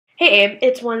Hey Abe,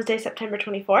 it's Wednesday, September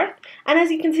 24th, and as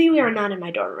you can see, we are not in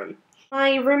my dorm room.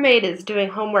 My roommate is doing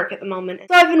homework at the moment,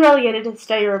 so I've been relegated to the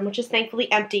study room, which is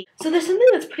thankfully empty. So there's something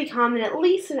that's pretty common, at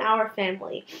least in our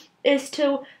family, is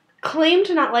to claim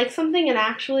to not like something and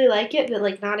actually like it,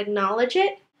 but not acknowledge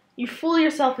it. You fool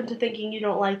yourself into thinking you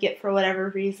don't like it for whatever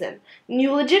reason, and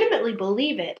you legitimately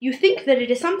believe it. You think that it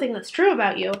is something that's true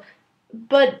about you,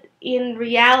 but in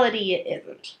reality it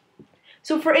isn't.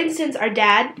 So for instance, our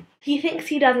dad, he thinks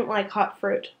he doesn't like hot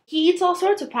fruit. He eats all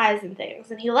sorts of pies and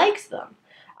things, and he likes them.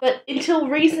 But until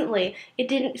recently, it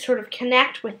didn't sort of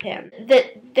connect with him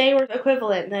that they were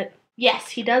equivalent, that yes,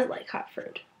 he does like hot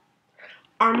fruit.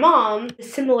 Our mom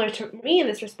is similar to me in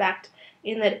this respect,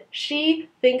 in that she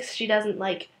thinks she doesn't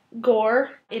like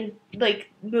gore in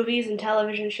movies and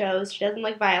television shows. She doesn't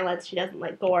like violence, she doesn't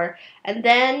like gore. And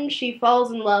then she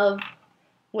falls in love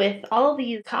with all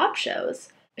these cop shows.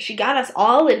 She got us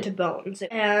all into Bones,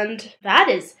 and that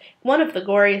is one of the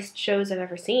goriest shows I've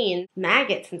ever seen.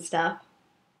 Maggots and stuff.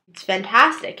 It's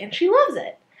fantastic, and she loves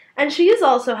it. And she is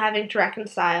also having to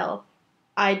reconcile,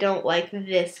 I don't like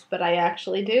this, but I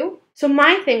actually do. So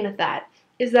my thing with that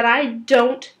is that I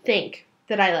don't think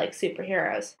that I like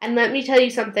superheroes. And let me tell you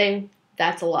something,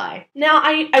 that's a lie. Now,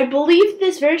 I believed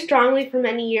this very strongly for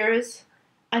many years.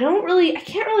 I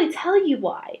can't really tell you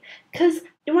why. Because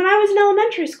when I was in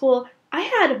elementary school, I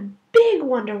had a big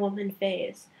Wonder Woman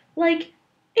phase.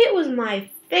 It was my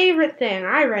favorite thing.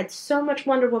 I read so much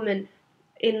Wonder Woman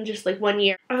in just 1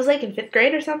 year. I was in 5th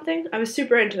grade or something. I was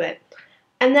super into it.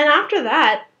 And then after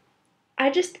that,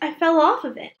 I fell off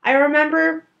of it. I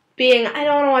remember being, I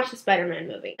don't want to watch the Spider-Man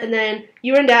movie. And then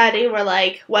you and Daddy were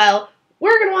like, well,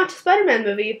 we're going to watch a Spider-Man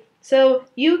movie, so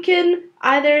you can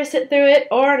either sit through it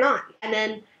or not. And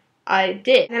then I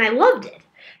did. And I loved it.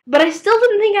 But I still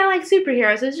didn't think I liked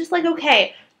superheroes. It was just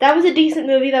okay, that was a decent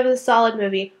movie, that was a solid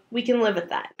movie, we can live with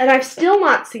that. And I've still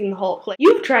not seen the Hulk.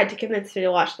 You've tried to convince me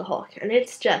to watch the Hulk, and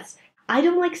it's just, I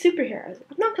don't like superheroes.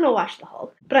 I'm not going to watch the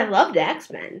Hulk. But I loved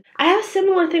X-Men. I have a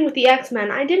similar thing with the X-Men.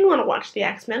 I didn't want to watch the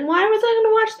X-Men. Why was I going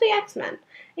to watch the X-Men?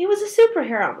 It was a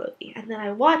superhero movie. And then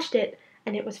I watched it,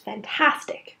 and it was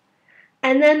fantastic.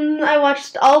 And then I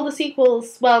watched all the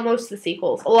sequels, well, most of the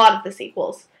sequels, a lot of the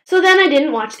sequels. So then I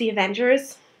didn't watch the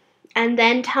Avengers. And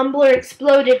then Tumblr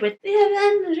exploded with the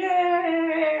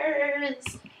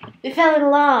Avengers. We fell in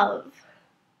love.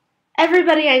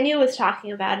 Everybody I knew was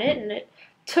talking about it, and it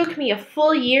took me a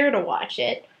full year to watch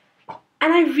it.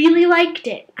 And I really liked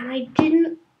it. And I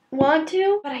didn't want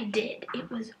to, but I did.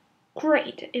 It was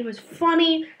great. It was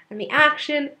funny, and the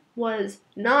action was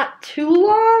not too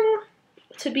long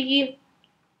to be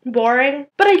boring.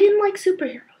 But I didn't like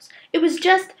superheroes. It was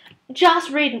just Joss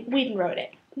Whedon wrote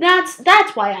it. That's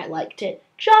why I liked it.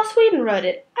 Joss Whedon wrote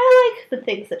it. I like the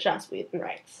things that Joss Whedon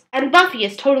writes. And Buffy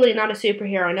is totally not a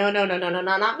superhero. No,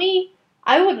 not me.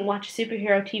 I wouldn't watch a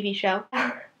superhero TV show.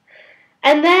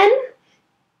 And then,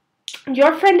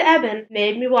 your friend Eben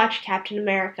made me watch Captain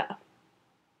America.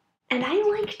 And I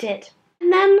liked it.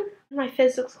 And then, in my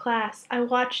physics class, I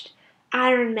watched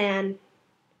Iron Man.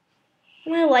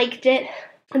 And I liked it.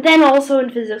 And then also in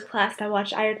physics class, I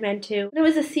watched Iron Man 2. And it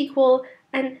was a sequel,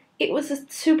 and it was a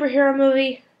superhero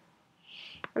movie,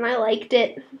 and I liked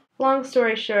it. Long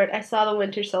story short, I saw The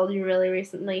Winter Soldier really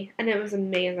recently, and it was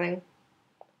amazing.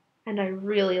 And I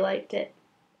really liked it.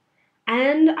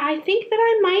 And I think that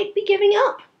I might be giving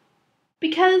up.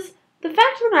 Because the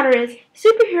fact of the matter is,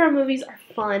 superhero movies are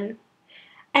fun.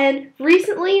 And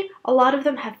recently, a lot of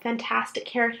them have fantastic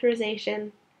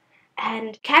characterization.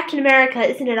 And Captain America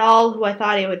isn't at all who I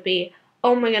thought he would be.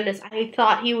 Oh my goodness, I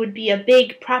thought he would be a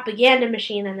big propaganda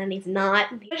machine, and then he's not.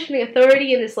 He's questioning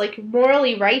authority and is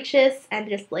morally righteous and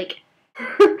just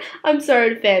I'm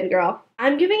sorry to fangirl.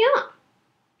 I'm giving up.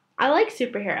 I like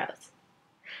superheroes.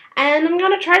 And I'm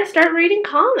gonna try to start reading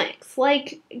comics.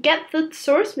 Get the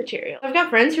source material. I've got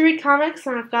friends who read comics,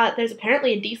 and there's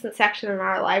apparently a decent section in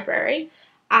our library.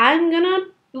 I'm gonna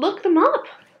look them up.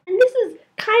 And this is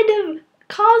kind of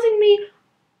causing me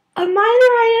a minor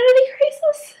identity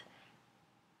crisis.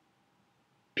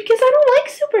 Because I don't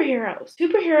like superheroes.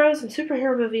 Superheroes and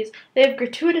superhero movies, they have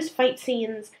gratuitous fight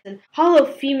scenes and hollow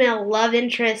female love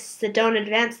interests that don't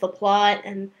advance the plot,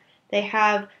 and they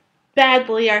have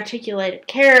badly articulated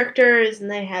characters,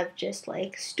 and they have just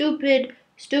stupid.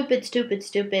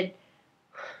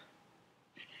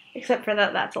 Except for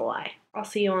that, that's a lie. I'll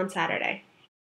see you on Saturday.